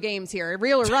radio games here.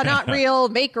 Real or not real,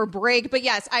 make or break. But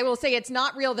yes, I will say it's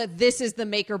not real that this is the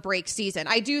make or break season.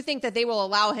 I do think that they will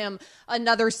allow him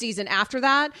another season after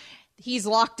that. he's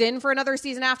locked in for another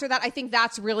season after that. I think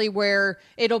that's really where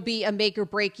it'll be a make or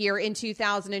break year in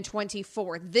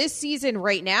 2024. This season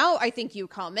right now, I think you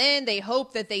come in, they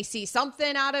hope that they see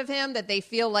something out of him, that they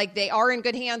feel like they are in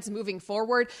good hands moving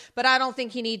forward. But I don't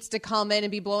think he needs to come in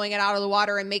and be blowing it out of the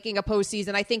water and making a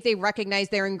postseason. I think they recognize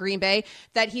there in Green Bay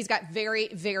that he's got very,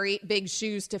 very big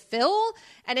shoes to fill,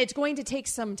 and it's going to take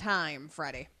some time,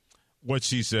 Freddie. What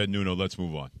she said, Nuno, let's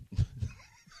move on.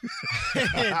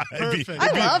 Perfect.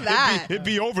 I love that. It'd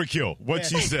be overkill. What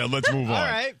she said, let's move on. All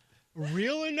right.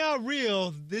 Real or not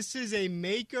real, this is a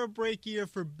make or break year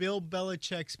for Bill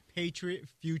Belichick's Patriot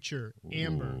future.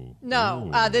 Amber. No,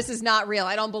 this is not real.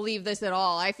 I don't believe this at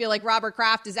all. I feel like Robert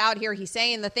Kraft is out here. He's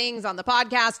saying the things on the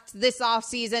podcast this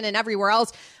offseason and everywhere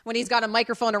else when he's got a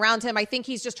microphone around him. I think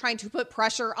he's just trying to put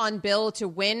pressure on Bill to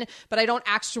win, but I don't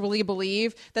actually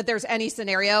believe that there's any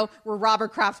scenario where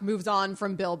Robert Kraft moves on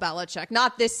from Bill Belichick.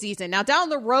 Not this season. Now, down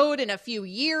the road in a few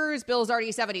years, Bill's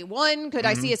already 71. Could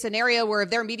I see a scenario where if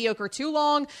they're mediocre too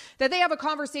long, that they have a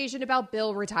conversation about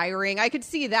Bill retiring? I could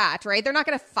see that, right? They're not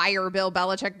going to fire Bill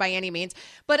Belichick by any means,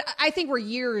 but I think we're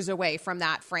years away from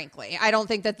that, frankly. I don't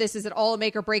think that this is at all a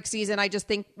make or break season. I just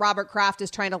think Robert Kraft is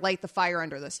trying to light the fire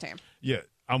under this team. Yeah,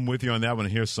 I'm with you on that one.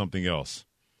 Here's something else.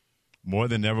 More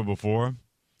than ever before,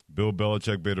 Bill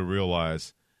Belichick better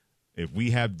realize if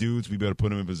we have dudes, we better put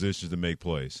them in positions to make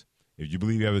plays. If you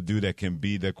believe you have a dude that can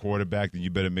be the quarterback, then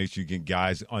you better make sure you get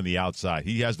guys on the outside.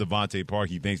 He has Devontae Park.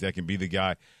 He thinks that can be the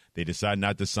guy. They decide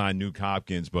not to sign Nuke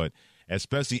Hopkins, but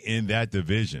especially in that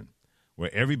division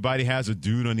where everybody has a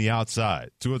dude on the outside.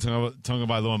 Tua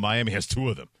Tagovailoa in Miami has two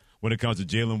of them when it comes to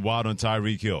Jalen Waddle and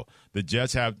Tyreek Hill. The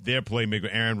Jets have their playmaker,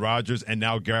 Aaron Rodgers, and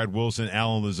now Garrett Wilson,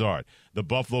 Allen Lazard. The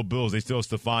Buffalo Bills, they still have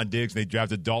Stephon Diggs. They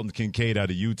drafted Dalton Kincaid out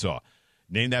of Utah.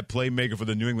 Name that playmaker for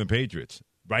the New England Patriots.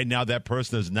 Right now, that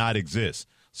person does not exist.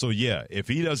 So, yeah, if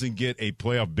he doesn't get a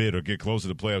playoff bid or get close to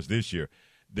the playoffs this year,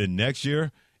 then next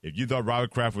year, if you thought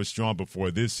Robert Kraft was strong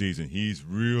before this season, he's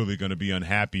really going to be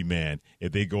unhappy, man,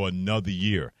 if they go another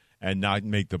year and not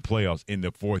make the playoffs in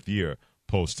the fourth year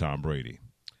post-Tom Brady.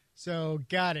 So,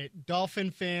 got it.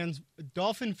 Dolphin fan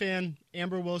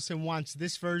Amber Wilson wants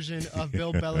this version of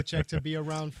Bill Belichick to be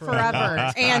around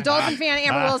forever. And Dolphin fan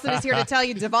Amber Wilson is here to tell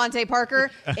you, Devontae Parker,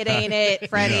 it ain't it,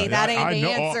 Freddie. Yeah, that ain't the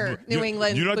answer, New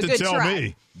England. You don't have but to good tell try.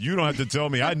 me. You don't have to tell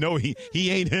me. I know he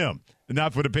ain't him.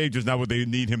 Not for the Patriots, not what they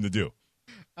need him to do.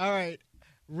 All right.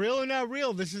 Real or not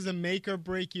real, this is a make or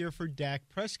break year for Dak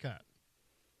Prescott.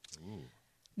 Ooh.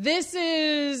 This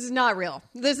is not real.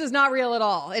 This is not real at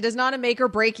all. It is not a make or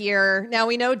break year. Now,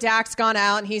 we know Dak's gone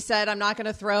out and he said, I'm not going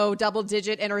to throw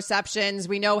double-digit interceptions.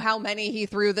 We know how many he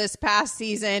threw this past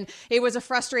season. It was a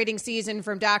frustrating season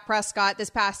from Dak Prescott this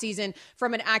past season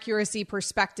from an accuracy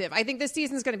perspective. I think this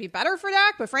season is going to be better for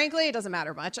Dak, but frankly, it doesn't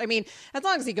matter much. I mean, as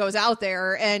long as he goes out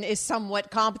there and is somewhat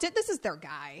competent, this is their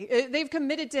guy. They've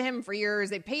committed to him for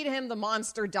years. They paid him the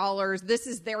monster dollars. This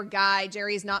is their guy.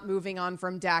 Jerry's not moving on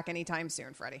from Dak anytime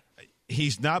soon, Freddie.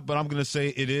 He's not, but I'm going to say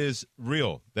it is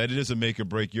real, that it is a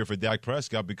make-or-break year for Dak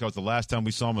Prescott because the last time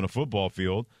we saw him on a football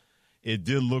field, it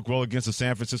did look well against the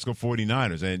San Francisco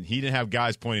 49ers, and he didn't have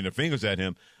guys pointing their fingers at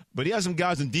him, but he had some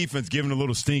guys in defense giving a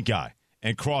little stink eye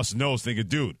and cross nose thinking,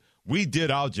 dude, we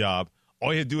did our job.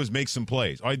 All you had to do is make some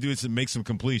plays. All you do is make some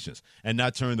completions and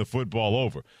not turn the football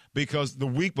over because the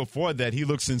week before that, he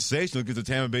looked sensational against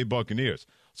the Tampa Bay Buccaneers.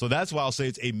 So that's why I'll say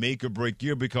it's a make-or-break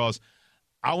year because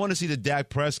I want to see the Dak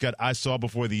Prescott I saw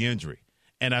before the injury.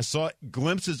 And I saw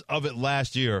glimpses of it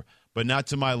last year, but not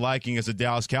to my liking as a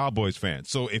Dallas Cowboys fan.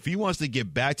 So if he wants to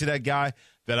get back to that guy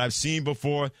that I've seen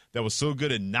before that was so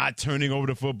good at not turning over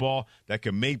the football, that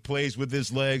can make plays with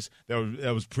his legs,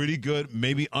 that was pretty good,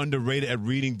 maybe underrated at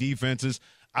reading defenses,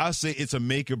 I'll say it's a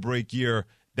make-or-break year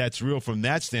that's real from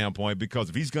that standpoint because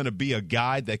if he's going to be a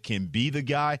guy that can be the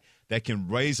guy that can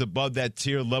raise above that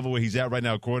tier level where he's at right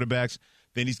now, quarterbacks,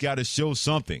 then he's got to show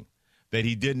something that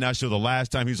he did not show the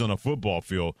last time he was on a football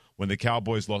field when the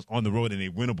Cowboys lost on the road in a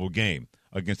winnable game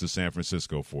against the San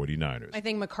Francisco 49ers. I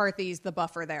think McCarthy's the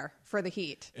buffer there for the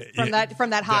Heat from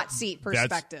that hot seat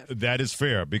perspective. That is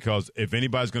fair because if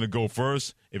anybody's going to go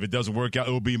first, if it doesn't work out,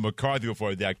 it will be McCarthy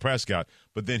before Dak Prescott,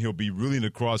 but then he'll be really in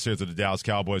the crosshairs of the Dallas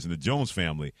Cowboys and the Jones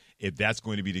family if that's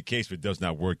going to be the case if it does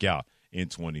not work out in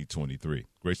 2023.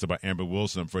 Great stuff by Amber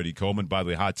Wilson. I'm Freddie Coleman. By the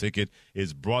way, Hot Ticket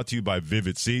is brought to you by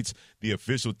Vivid Seats, the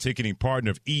official ticketing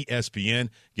partner of ESPN.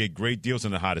 Get great deals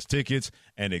on the hottest tickets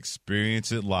and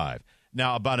experience it live.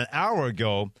 Now, about an hour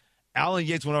ago, Alan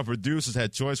Yates, one of our producers,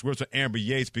 had choice words for Amber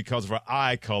Yates because of her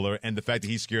eye color and the fact that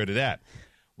he's scared of that.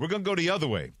 We're going to go the other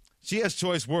way. She has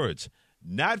choice words,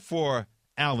 not for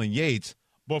Alan Yates,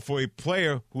 but for a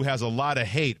player who has a lot of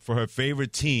hate for her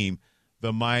favorite team,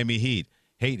 the Miami Heat.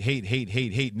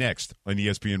 Hate next on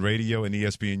ESPN Radio and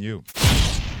ESPNU.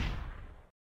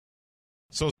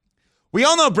 We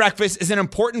all know breakfast is an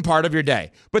important part of your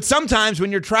day, but sometimes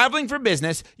when you're traveling for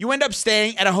business, you end up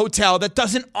staying at a hotel that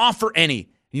doesn't offer any.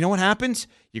 You know what happens?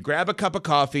 You grab a cup of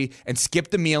coffee and skip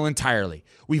the meal entirely.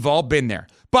 We've all been there.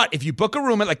 But if you book a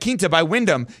room at La Quinta by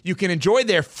Wyndham, you can enjoy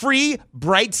their free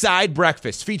Bright Side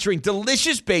breakfast featuring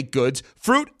delicious baked goods,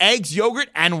 fruit, eggs, yogurt,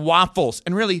 and waffles.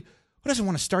 And really, who doesn't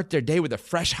want to start their day with a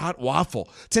fresh, hot waffle?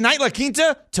 Tonight, La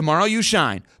Quinta, tomorrow you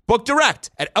shine. Book direct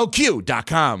at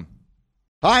lq.com.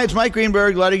 Hi, it's Mike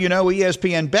Greenberg letting you know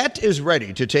ESPN Bet is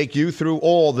ready to take you through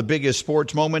all the biggest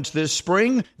sports moments this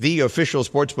spring. The official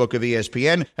sportsbook of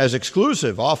ESPN has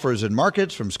exclusive offers and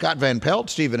markets from Scott Van Pelt,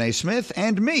 Stephen A. Smith,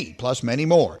 and me, plus many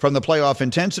more. From the playoff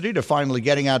intensity to finally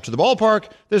getting out to the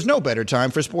ballpark, there's no better time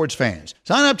for sports fans.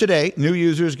 Sign up today. New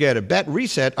users get a bet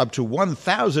reset up to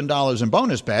 $1,000 in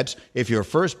bonus bets if your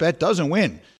first bet doesn't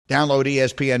win. Download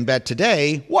ESPN Bet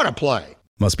today. What a play.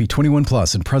 Must be 21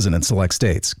 plus and present in select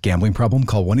states. Gambling problem?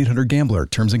 Call 1-800-GAMBLER.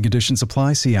 Terms and conditions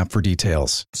apply. See app for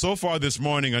details. So far this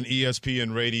morning on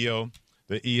ESPN Radio,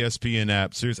 the ESPN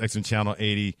app, SiriusXM Channel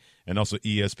 80, and also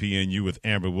ESPNU with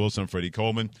Amber Wilson, Freddie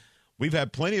Coleman, we've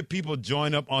had plenty of people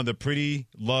join up on the pretty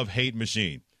love-hate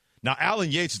machine. Now, Alan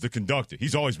Yates is the conductor.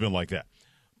 He's always been like that.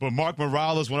 But Mark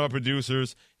Morales, one of our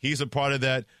producers, he's a part of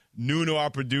that. Nuno, our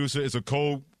producer, is a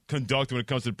co-conductor when it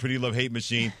comes to the pretty love-hate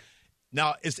machine.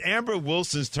 Now, it's Amber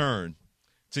Wilson's turn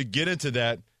to get into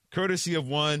that, courtesy of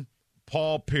one,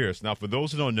 Paul Pierce. Now, for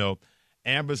those who don't know,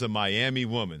 Amber's a Miami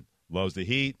woman, loves the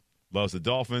Heat, loves the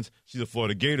Dolphins. She's a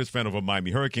Florida Gators fan, of a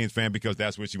Miami Hurricanes fan, because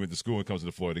that's where she went to school when it comes to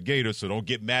the Florida Gators. So don't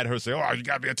get mad at her, say, oh, you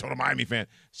got to be a total Miami fan.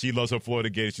 She loves her Florida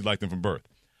Gators. She liked them from birth.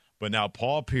 But now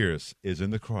Paul Pierce is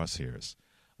in the crosshairs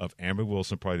of Amber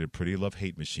Wilson, probably the pretty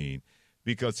love-hate machine,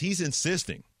 because he's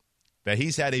insisting that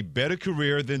he's had a better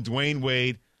career than Dwayne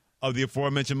Wade of the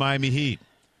aforementioned Miami Heat.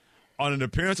 On an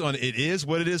appearance on It Is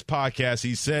What It Is podcast,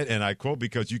 he said, and I quote,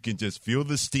 because you can just feel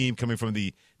the steam coming from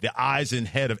the eyes and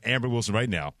head of Amber Wilson right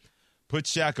now, put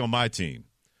Shaq on my team.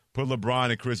 Put LeBron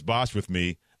and Chris Bosh with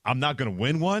me. I'm not going to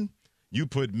win one. You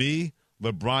put me,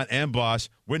 LeBron, and Bosh.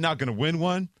 We're not going to win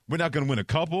one. We're not going to win a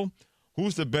couple.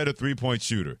 Who's the better three-point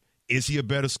shooter? Is he a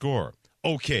better scorer?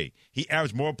 Okay, he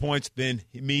averaged more points than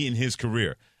me in his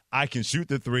career. I can shoot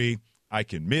the three. I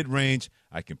can mid-range.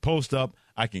 I can post up.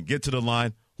 I can get to the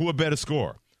line. Who a better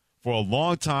scorer? For a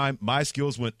long time, my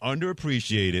skills went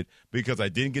underappreciated because I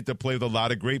didn't get to play with a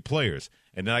lot of great players.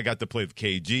 And then I got to play with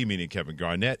KG, meaning Kevin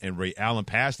Garnett, and Ray Allen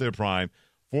past their prime.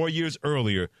 4 years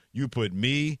earlier, you put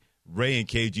me, Ray, and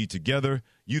KG together.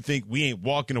 You think we ain't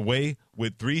walking away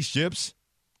with 3 ships?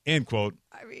 End quote.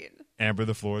 I mean, Amber,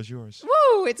 the floor is yours.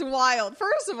 Woo, it's wild.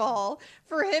 First of all,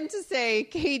 for him to say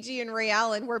KG and Ray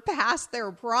Allen were past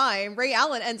their prime, Ray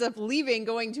Allen ends up leaving,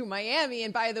 going to Miami.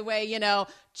 And by the way,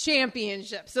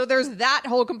 championship. So there's that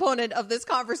whole component of this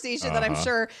conversation that I'm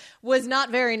sure was not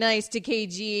very nice to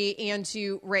KG and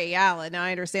to Ray Allen. Now,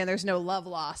 I understand there's no love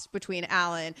lost between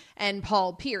Allen and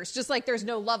Paul Pierce, just like there's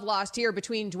no love lost here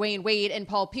between Dwayne Wade and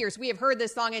Paul Pierce. We have heard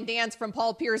this song and dance from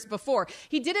Paul Pierce before.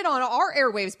 He did it on our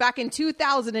airwaves back in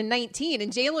 2019,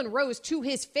 and Jalen Rose, to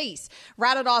his face,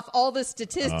 rattled off all the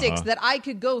statistics that I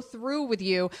could go through with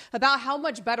you about how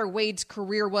much better Wade's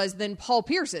career was than Paul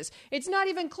Pierce's. It's not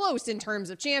even close in terms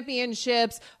of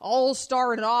championships,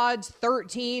 all-star nods,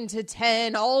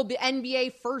 13-10, all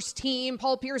NBA first team.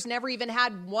 Paul Pierce never even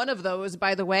had one of those,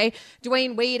 by the way.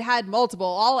 Dwayne Wade had multiple,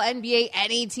 all NBA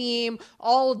any team,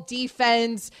 all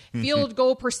defense, field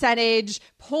goal percentage,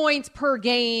 points per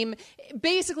game,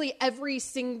 basically every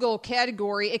single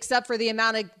category except for the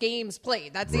amount of games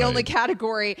played. That's the only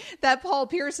category that Paul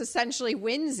Pierce essentially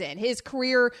wins in. His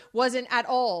career wasn't at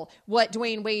all what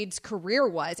Dwayne Wade's career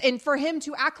was. And for him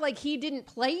to act like he didn't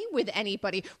play with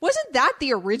anybody, wasn't that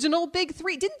the original Big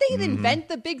Three? Didn't they invent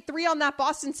the Big Three on that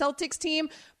Boston Celtics team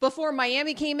before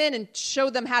Miami came in and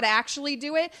showed them how to actually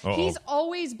do it? He's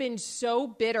always been so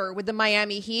bitter with the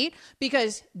Miami Heat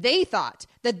because they thought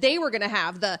that they were going to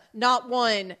have the not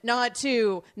 1, not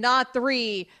 2, not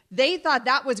 3. They thought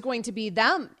that was going to be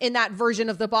them in that version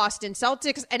of the Boston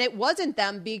Celtics, and it wasn't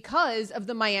them because of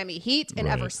the Miami Heat. And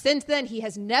ever since then, he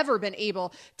has never been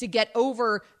able to get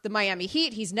over the Miami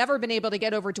Heat. He's never been able to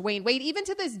get over Dwayne Wade. Even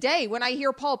to this day, when I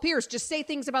hear Paul Pierce just say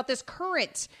things about this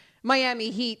current Miami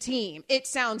Heat team, it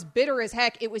sounds bitter as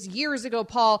heck. It was years ago,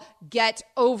 Paul. Get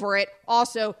over it.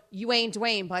 Also, you ain't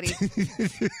Dwayne, buddy.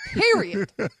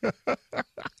 Period.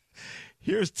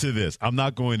 Here's to this. I'm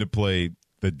not going to play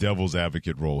the devil's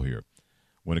advocate role here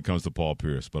when it comes to Paul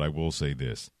Pierce, but I will say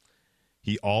this.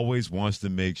 He always wants to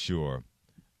make sure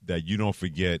that you don't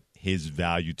forget his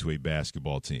value to a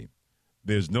basketball team.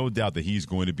 There's no doubt that he's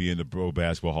going to be in the Pro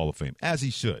Basketball Hall of Fame, as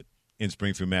he should, in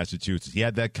Springfield, Massachusetts. He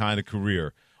had that kind of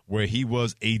career where he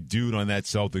was a dude on that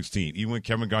Celtics team. Even when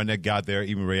Kevin Garnett got there,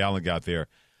 even Ray Allen got there,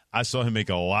 I saw him make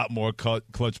a lot more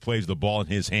clutch plays with the ball in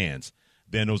his hands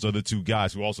than those other two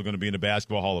guys who are also going to be in the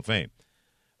Basketball Hall of Fame.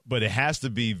 But it has to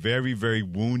be very, very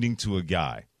wounding to a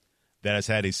guy that has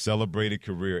had a celebrated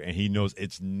career, and he knows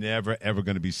it's never, ever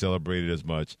going to be celebrated as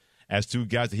much as two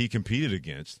guys that he competed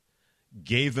against,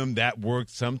 gave them that work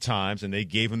sometimes, and they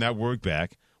gave him that work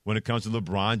back when it comes to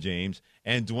LeBron James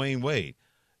and Dwayne Wade.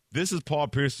 This is Paul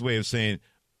Pierce's way of saying,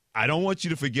 I don't want you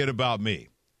to forget about me.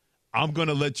 I'm going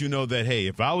to let you know that, hey,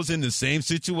 if I was in the same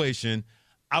situation,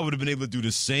 I would have been able to do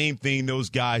the same thing those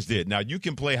guys did. Now, you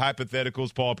can play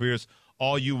hypotheticals, Paul Pierce,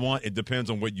 all you want. It depends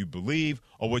on what you believe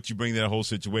or what you bring to that whole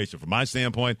situation. From my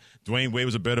standpoint, Dwayne Wade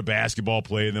was a better basketball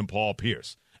player than Paul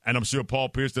Pierce. And I'm sure Paul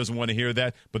Pierce doesn't want to hear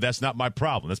that, but that's not my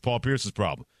problem. That's Paul Pierce's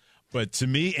problem. But to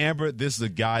me, Amber, this is a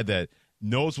guy that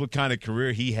knows what kind of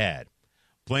career he had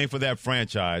playing for that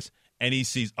franchise, and he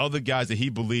sees other guys that he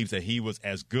believes that he was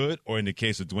as good, or in the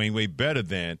case of Dwayne Wade, better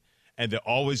than, and they're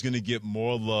always going to get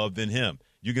more love than him.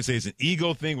 You can say it's an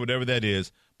ego thing, whatever that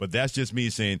is, but that's just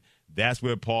me saying that's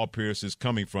where Paul Pierce is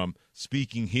coming from,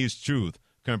 speaking his truth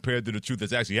compared to the truth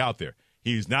that's actually out there.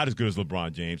 He's not as good as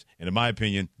LeBron James, and in my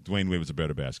opinion, Dwayne Wade was a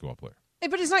better basketball player.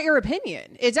 But it's not your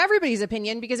opinion. It's everybody's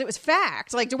opinion because it was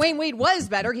fact. Like, Dwayne Wade was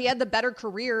better. He had the better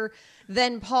career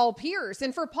than Paul Pierce.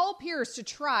 And for Paul Pierce to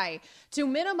try to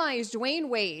minimize Dwayne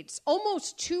Wade's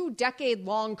almost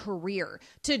 2-decade-long career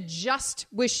to just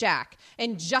with Shaq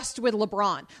and just with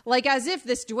LeBron, like as if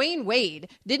this Dwayne Wade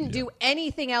didn't do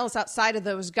anything else outside of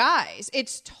those guys.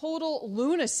 It's total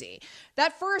lunacy.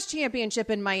 That first championship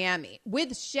in Miami with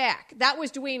Shaq, that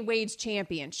was Dwayne Wade's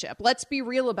championship. Let's be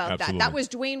real about that. That was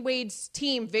Dwayne Wade's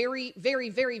team very, very,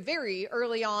 very, very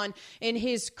early on in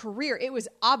his career. It was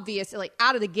obvious, like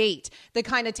out of the gate, the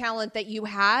kind of talent that you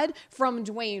had from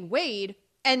Dwayne Wade.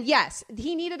 And yes,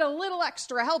 he needed a little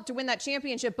extra help to win that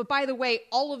championship. But by the way,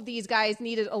 all of these guys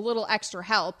needed a little extra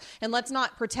help. And let's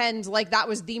not pretend like that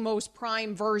was the most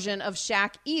prime version of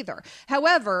Shaq either.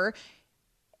 However,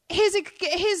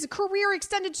 his career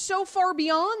extended so far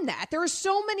beyond that. There are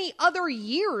so many other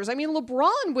years. I mean,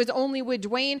 LeBron was only with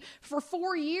Dwayne for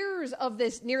 4 years of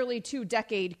this nearly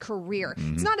 2-decade career.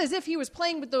 Mm-hmm. It's not as if he was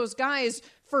playing with those guys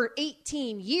for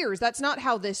 18 years. That's not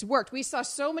how this worked. We saw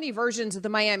so many versions of the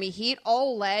Miami Heat,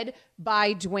 all led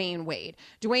by Dwayne Wade.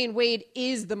 Dwayne Wade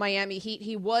is the Miami Heat.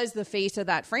 He was the face of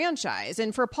that franchise.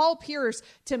 And for Paul Pierce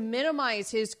to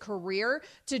minimize his career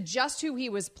to just who he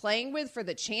was playing with for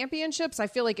the championships, I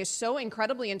feel like is so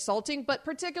incredibly insulting, but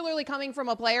particularly coming from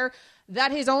a player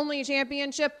that his only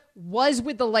championship was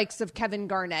with the likes of Kevin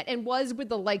Garnett and was with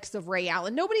the likes of Ray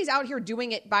Allen. Nobody's out here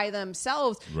doing it by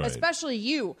themselves, especially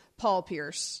you, Paul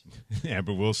Pierce.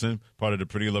 Amber Wilson, part of the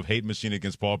Pretty Love-Hate Machine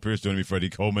against Paul Pierce. Joining me, Freddie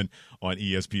Coleman on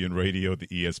ESPN Radio, the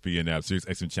ESPN app, Sirius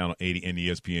XM Channel 80, and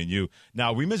ESPNU.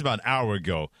 Now, we missed about an hour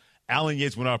ago. Alan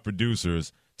Yates, one of our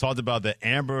producers, talked about that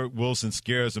Amber Wilson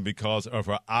scares him because of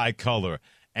her eye color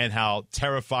and how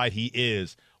terrified he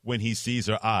is when he sees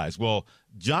her eyes. Well,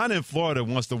 John in Florida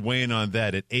wants to weigh in on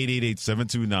that at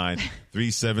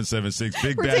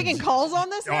 888-729-3776. We're taking calls on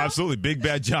this now? Oh, absolutely. Big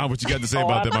Bad John, what you got to say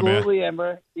about that, my man? Absolutely,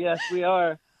 Amber. Yes, we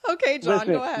are. Okay, John,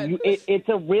 Listen, go ahead. It's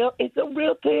a real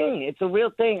thing. It's a real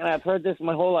thing, and I've heard this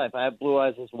my whole life. I have blue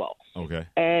eyes as well. Okay.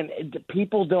 And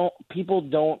people don't you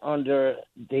don't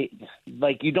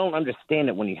understand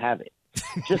it when you have it.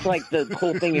 Just like the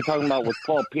whole thing you're talking about with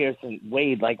Paul Pierce and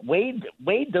Wade. Like Wade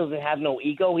doesn't have no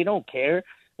ego. He don't care.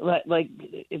 Like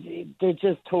they're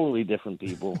just totally different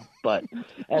people. But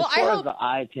as far as the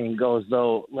eye thing goes,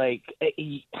 though, like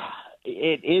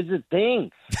it is a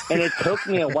thing, and it took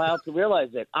me a while to realize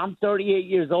it. I'm 38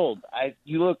 years old.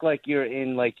 You look like you're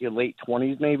in like your late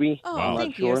 20s, maybe. Oh, wow.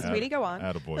 Thank you, sweetie. Go on.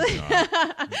 Attaboy, John.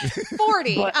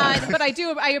 40. But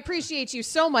I appreciate you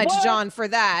so much, John, for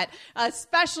that,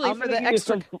 especially for the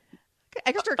extra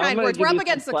kind words. We're up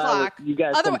against the clock. You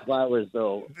guys some flowers,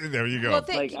 though. There you go. Well,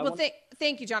 thank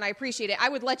you, John. I appreciate it. I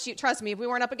would let you, trust me, if we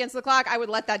weren't up against the clock, I would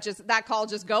let that call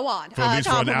just go on. For at least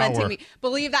complimenting me.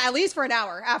 Believe that, at least for an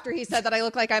hour after he said that I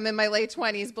look like I'm in my late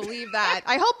 20s. Believe that.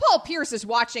 I hope Paul Pierce is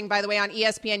watching, by the way, on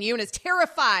ESPNU and is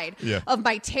terrified of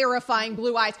my terrifying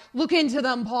blue eyes. Look into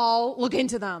them, Paul. Look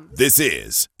into them. This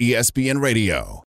is ESPN Radio.